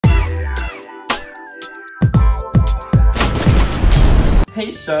Hey,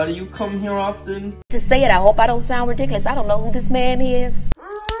 shawty, you come here often? To say it, I hope I don't sound ridiculous. I don't know who this man is.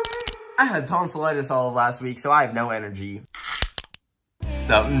 I had tonsillitis all of last week, so I have no energy.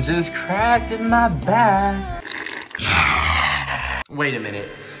 Something just cracked in my back. Wait a minute.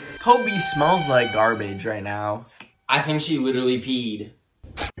 Kobe smells like garbage right now. I think she literally peed.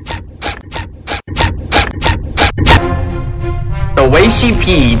 The way she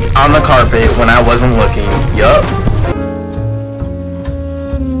peed on the carpet when I wasn't looking. Yup.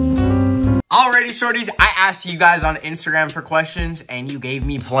 Alrighty, shorties, I asked you guys on Instagram for questions, and you gave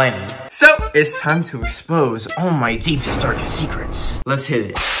me plenty. So, it's time to expose all my deepest, darkest secrets. Let's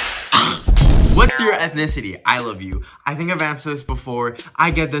hit it. What's your ethnicity? I love you. I think I've answered this before.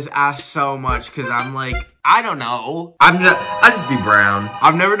 I get this asked so much because I'm like, I don't know. I just be brown.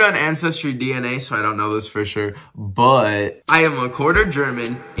 I've never done ancestry DNA, so I don't know this for sure. But I am a quarter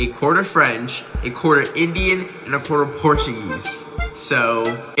German, a quarter French, a quarter Indian, and a quarter Portuguese.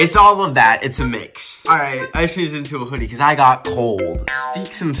 So it's all of that. It's a mix. All right, I changed into a hoodie because I got cold.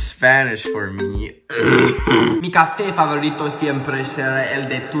 Speak some Spanish for me. Mi café favorito siempre será el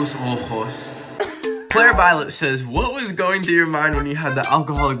de tus ojos. Claire Violet says, what was going through your mind when you had the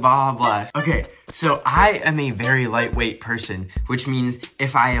alcoholic Baja Blast? Okay, so I am a very lightweight person, which means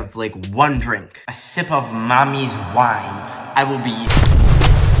if I have like one drink, a sip of mommy's wine, I will be...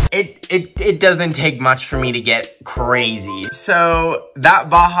 It doesn't take much for me to get crazy. So that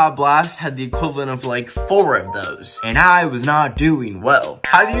Baja Blast had the equivalent of like 4 of those, and I was not doing well.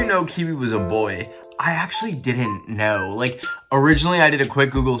 How do you know Kiwi was a boy? I actually didn't know. Like, originally I did a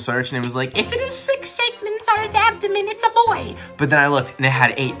quick Google search and it was like, if it is 6 segments on its abdomen, it's a boy. But then I looked and it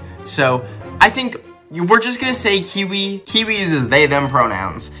had 8. So I think we're just gonna say Kiwi. Kiwi uses they, them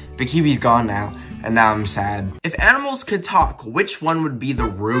pronouns, but Kiwi's gone now. And now I'm sad. If animals could talk, which one would be the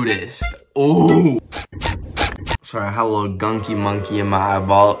rudest? Oh. Sorry, I had a little gunky monkey in my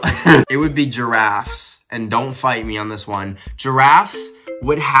eyeball. It would be giraffes. And don't fight me on this one. Giraffes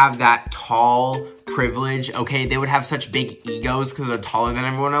would have that tall privilege, okay? They would have such big egos because they're taller than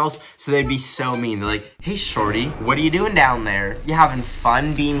everyone else. So they'd be so mean. They're like, hey, shorty, what are you doing down there? You having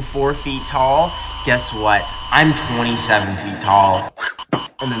fun being 4 feet tall? Guess what? I'm 27 feet tall.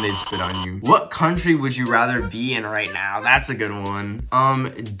 And then they'd spit on you. What country would you rather be in right now? That's a good one.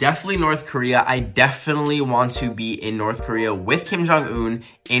 Definitely North Korea. I definitely want to be in North Korea with Kim Jong-un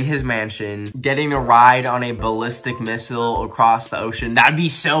in his mansion, getting to ride on a ballistic missile across the ocean. That'd be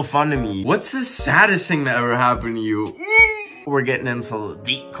so fun to me. What's the saddest thing that ever happened to you? We're getting into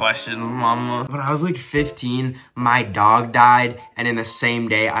deep questions, mama. When I was like 15, my dog died, and in the same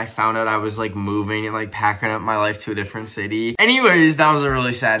day, I found out I was like moving and like packing up my life to a different city. Anyways, that was a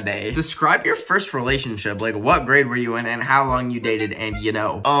really sad day. Describe your first relationship. Like, what grade were you in and how long you dated, and you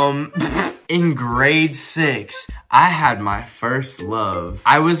know. In grade 6, I had my first love.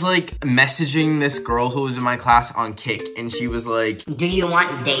 I was like messaging this girl who was in my class on Kik, and she was like, do you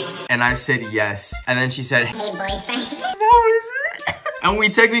want dates? And I said yes. And then she said, hey boyfriend. That was it. And we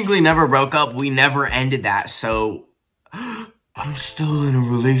technically never broke up. We never ended that. So I'm still in a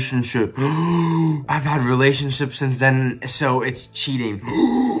relationship. I've had relationships since then, so it's cheating.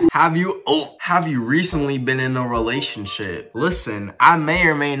 Have you recently been in a relationship? Listen, I may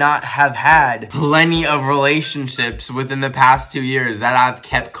or may not have had plenty of relationships within the past 2 years that I've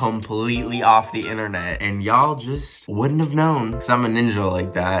kept completely off the internet. And y'all just wouldn't have known, because I'm a ninja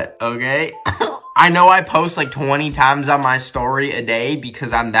like that, okay? I know I post like 20 times on my story a day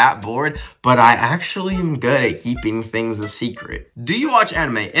because I'm that bored, but I actually am good at keeping things a secret. Do you watch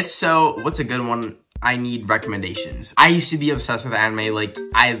anime? If so, what's a good one? I need recommendations. I used to be obsessed with anime, like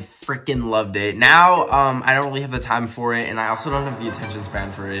I freaking loved it. Now, I don't really have the time for it, and I also don't have the attention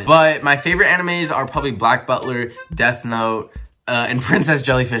span for it. But my favorite animes are probably Black Butler, Death Note, and Princess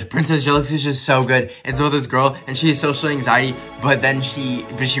Jellyfish. Princess Jellyfish is so good. It's with this girl, and she has social anxiety, but she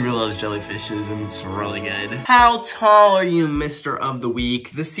really loves jellyfishes, and it's really good. How tall are you, Mr. of the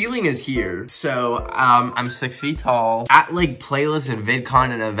Week? The ceiling is here, so I'm 6 feet tall. At like playlists and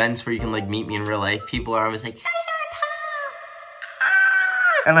VidCon and events where you can like meet me in real life, people are always like, you're so tall.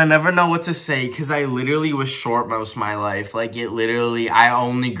 And I never know what to say because I literally was short most of my life. Like I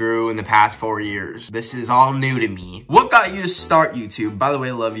only grew in the past 4 years. This is all new to me. What got you to start YouTube? By the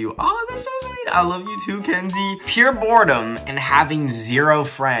way, love you. Oh, that's so sweet. I love you too, Kenzie. Pure boredom and having 0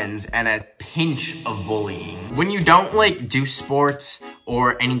 friends and a pinch of bullying. When you don't like do sports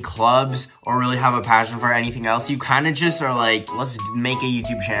or any clubs or really have a passion for anything else, you kind of just are like, let's make a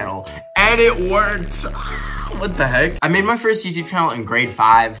YouTube channel. And it worked. What the heck? I made my first YouTube channel in grade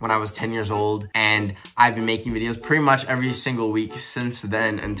 5 when I was 10 years old, and I've been making videos pretty much every single week since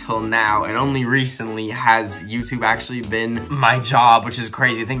then until now, and only recently has YouTube actually been my job, which is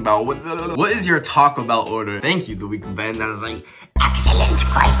crazy. Think about what is your Taco Bell order? Thank you, the week of Ben. That is like excellent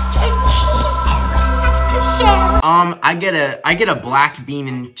question. I get a black bean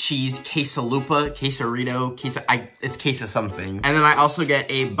and cheese quesalupa, quesarito, it's queso something. And then I also get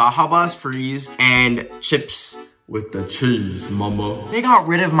a Baja Blast freeze and chips with the cheese, mama. They got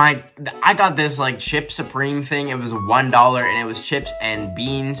rid of I got this like chip supreme thing. It was $1 and it was chips and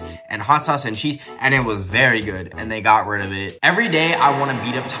beans and hot sauce and cheese, and it was very good, and they got rid of it. Every day I want to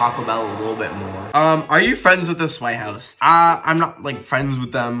beat up Taco Bell a little bit more. Are you friends with the Sway House? I'm not like friends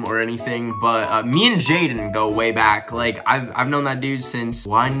with them or anything, but me and Jaden go way back. Like I've known that dude since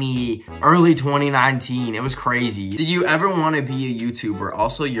early 2019. It was crazy. Did you ever want to be a YouTuber?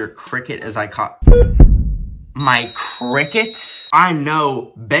 Also, your cricket as I caught. My cricket? I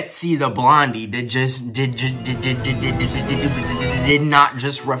know Betsy the Blondie did not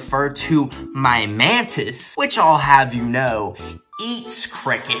just refer to my mantis, which I'll have you know eats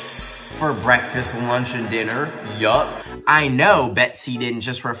crickets for breakfast, lunch, and dinner. Yup. I know Betsy didn't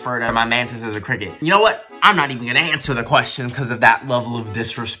just refer to my mantis as a cricket. You know what? I'm not even gonna answer the question because of that level of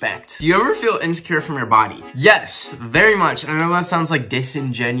disrespect. Do you ever feel insecure from your body? Yes, very much. I know that sounds like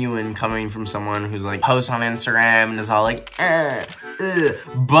disingenuine coming from someone who's like posts on Instagram and is all like,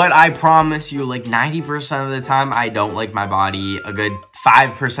 but I promise you, like 90% of the time I don't like my body. A good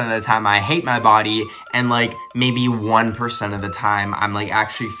 5% of the time I hate my body, and like maybe 1% of the time I'm like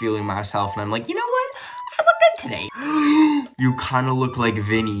actually feeling myself and I'm like, you know what? I look good today. You kind of look like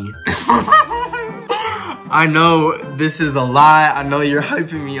Vinny. I know this is a lie. I know you're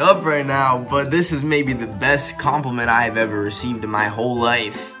hyping me up right now, but this is maybe the best compliment I've ever received in my whole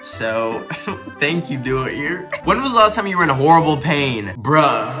life. So, thank you, Do It Ear. When was the last time you were in horrible pain?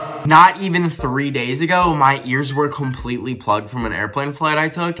 Bruh, not even 3 days ago, my ears were completely plugged from an airplane flight I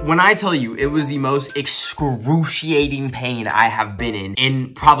took. When I tell you, it was the most excruciating pain I have been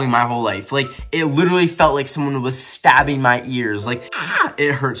in probably my whole life. Like, it literally felt like someone was stabbing my ears. Like,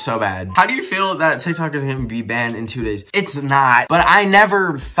 it hurt so bad. How do you feel that TikTok is gonna be banned in 2 days? It's not, but I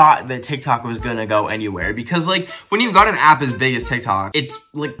never thought that TikTok was gonna go anywhere, because like when you've got an app as big as TikTok, it's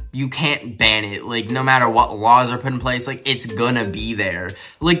like you can't ban it. Like no matter what laws are put in place, like it's gonna be there.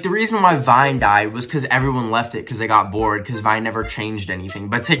 Like the reason why Vine died was because everyone left it because they got bored, because Vine never changed anything.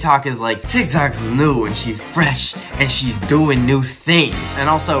 But TikTok is like, TikTok's new and she's fresh and she's doing new things. And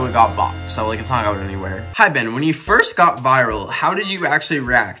also it got bought, so like it's not going anywhere. Hi Ben, when you first got viral, how did you actually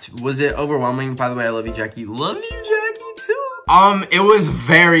react? Was it overwhelming? By the way, I love you, Jackie. Love you, Jackie, too. It was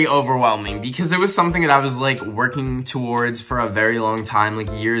very overwhelming because it was something that I was like working towards for a very long time, like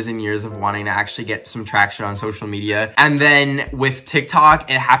years and years of wanting to actually get some traction on social media. And then with TikTok,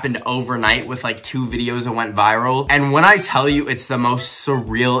 it happened overnight with like 2 videos that went viral. And when I tell you it's the most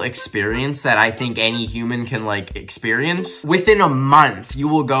surreal experience that I think any human can like experience, within a month, you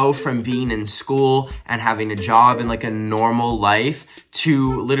will go from being in school and having a job and like a normal life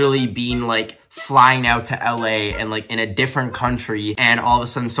to literally being like flying out to LA and like in a different country, and all of a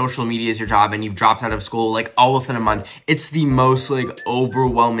sudden social media is your job and you've dropped out of school like all within a month. It's the most like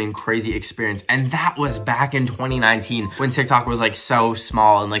overwhelming, crazy experience. And that was back in 2019 when TikTok was like so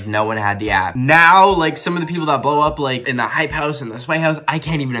small and like no one had the app. Now, like some of the people that blow up like in the Hype House and the Sway House, I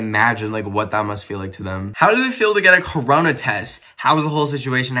can't even imagine like what that must feel like to them. How did it feel to get a corona test? How was the whole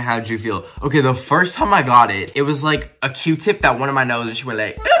situation and how did you feel? Okay, the first time I got it, it was like a Q-tip that went in my nose and she went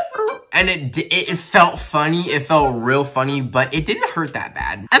like, and it felt funny. It felt real funny, but it didn't hurt that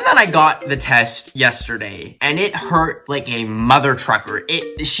bad. And then I got the test yesterday and it hurt like a mother trucker.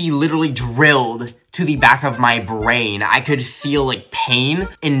 She literally drilled to the back of my brain. I could feel like pain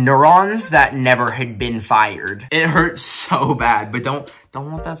in neurons that never had been fired. It hurt so bad, but don't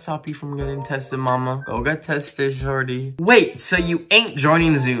let that stop you from getting tested, mama. Go get tested, shorty. Wait, so you ain't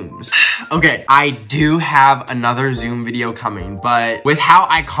joining Zooms? Okay, I do have another Zoom video coming, but with how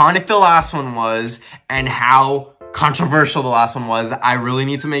iconic the last one was and how controversial the last one was, I really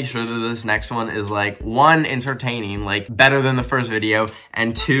need to make sure that this next one is like, 1, entertaining, like better than the first video,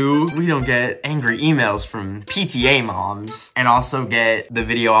 and 2, we don't get angry emails from PTA moms, and also get the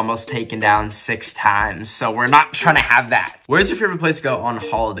video almost taken down 6 times. So we're not trying to have that. Where's your favorite place to go on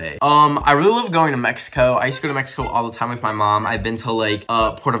holiday? I really love going to Mexico. I used to go to Mexico all the time with my mom. I've been to like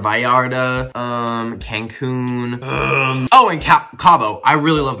Puerto Vallarta, Cancun, oh, and Cabo. I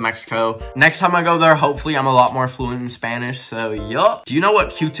really love Mexico. Next time I go there, hopefully I'm a lot more fluent in Spanish, so yup. Do you know what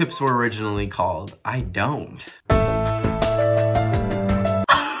Q-tips were originally called? I don't.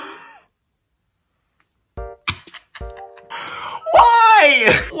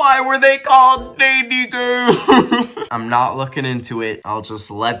 Why? Why were they called baby girl? I'm not looking into it. I'll just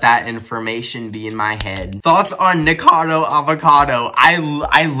let that information be in my head. Thoughts on Nikado Avocado?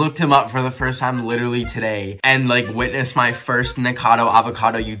 I looked him up for the first time literally today and like witnessed my first Nikado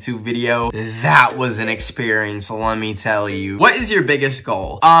Avocado YouTube video. That was an experience, let me tell you. What is your biggest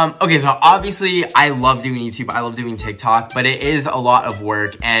goal? Okay, so obviously I love doing YouTube. I love doing TikTok, but it is a lot of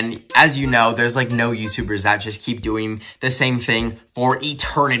work. And as you know, there's like no YouTubers that just keep doing the same thing for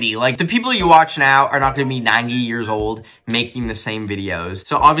eternity. Like the people you watch now are not gonna be 90 years old making the same videos.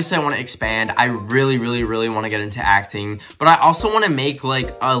 So obviously I wanna expand. I really wanna get into acting, but I also wanna make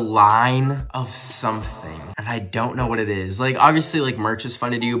like a line of something. And I don't know what it is. Like obviously like merch is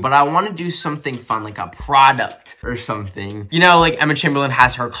fun to do, but I wanna do something fun, like a product or something. You know, like Emma Chamberlain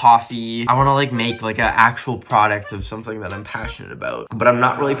has her coffee. I wanna like make like an actual product of something that I'm passionate about. But I'm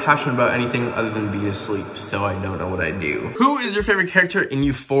not really passionate about anything other than being asleep, so I don't know what I do. Who is your favorite character in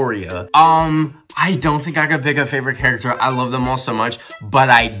Euphoria? I don't think I could pick a favorite character. I love them all so much, but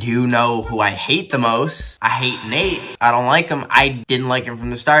I do know who I hate the most. I hate Nate. I don't like him. I didn't like him from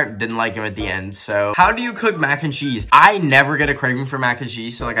the start, didn't like him at the end. So how do you cook mac and cheese? I never get a craving for mac and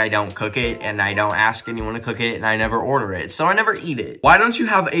cheese, so like I don't cook it and I don't ask anyone to cook it and I never order it, so I never eat it. Why don't you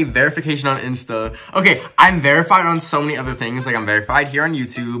have a verification on Insta? Okay, I'm verified on so many other things. Like I'm verified here on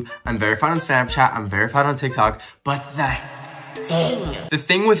YouTube, I'm verified on Snapchat, I'm verified on TikTok, but the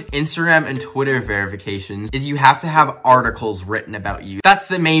thing with Instagram and Twitter verifications is you have to have articles written about you. That's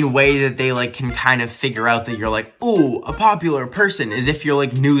the main way that they like can kind of figure out that you're like, ooh, a popular person, is if you're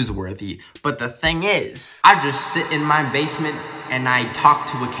like newsworthy. But the thing is, I just sit in my basement and I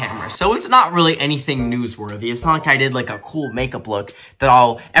talk to a camera. So it's not really anything newsworthy. It's not like I did like a cool makeup look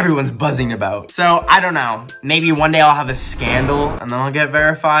that everyone's buzzing about. So I don't know. Maybe one day I'll have a scandal and then I'll get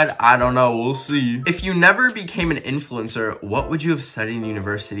verified. I don't know, we'll see. If you never became an influencer, what would you have studied in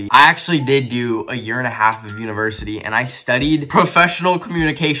university? I actually did do a 1.5 years of university and I studied professional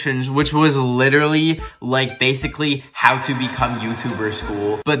communications, which was literally like basically how to become YouTuber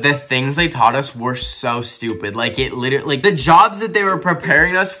school. But the things they taught us were so stupid. Like it literally, like the jobs that they were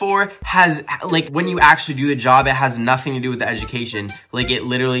preparing us for has, like, when you actually do the job, it has nothing to do with the education. Like, it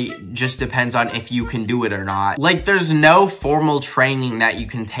literally just depends on if you can do it or not. Like, there's no formal training that you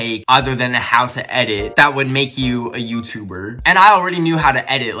can take other than how to edit that would make you a YouTuber. And I already knew how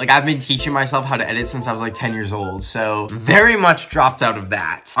to edit. Like, I've been teaching myself how to edit since I was like 10 years old. So, very much dropped out of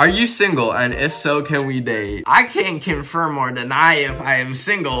that. Are you single? And if so, can we date? I can't confirm or deny if I am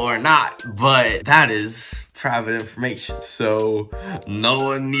single or not, but that is private information, so no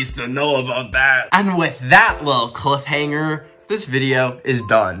one needs to know about that. And with that little cliffhanger, this video is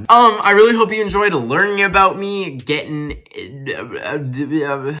done. I really hope you enjoyed learning about me, I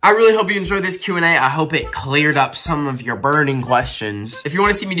really hope you enjoyed this Q&A. I hope it cleared up some of your burning questions. If you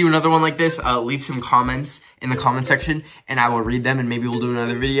want to see me do another one like this, leave some comments in the comment section and I will read them and maybe we'll do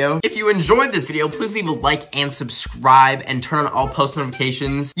another video. If you enjoyed this video, please leave a like and subscribe and turn on all post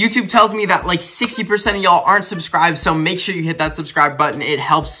notifications. YouTube tells me that like 60% of y'all aren't subscribed, so make sure you hit that subscribe button. It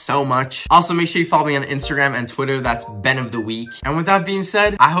helps so much. Also, make sure you follow me on Instagram and Twitter. That's BENOFTHEWEEK. And with that being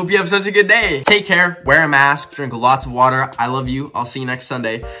said, I hope you have such a good day. Take care, wear a mask, drink lots of water. I love you. I'll see you next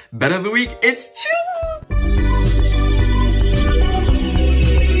Sunday. Ben of the week, it's chill.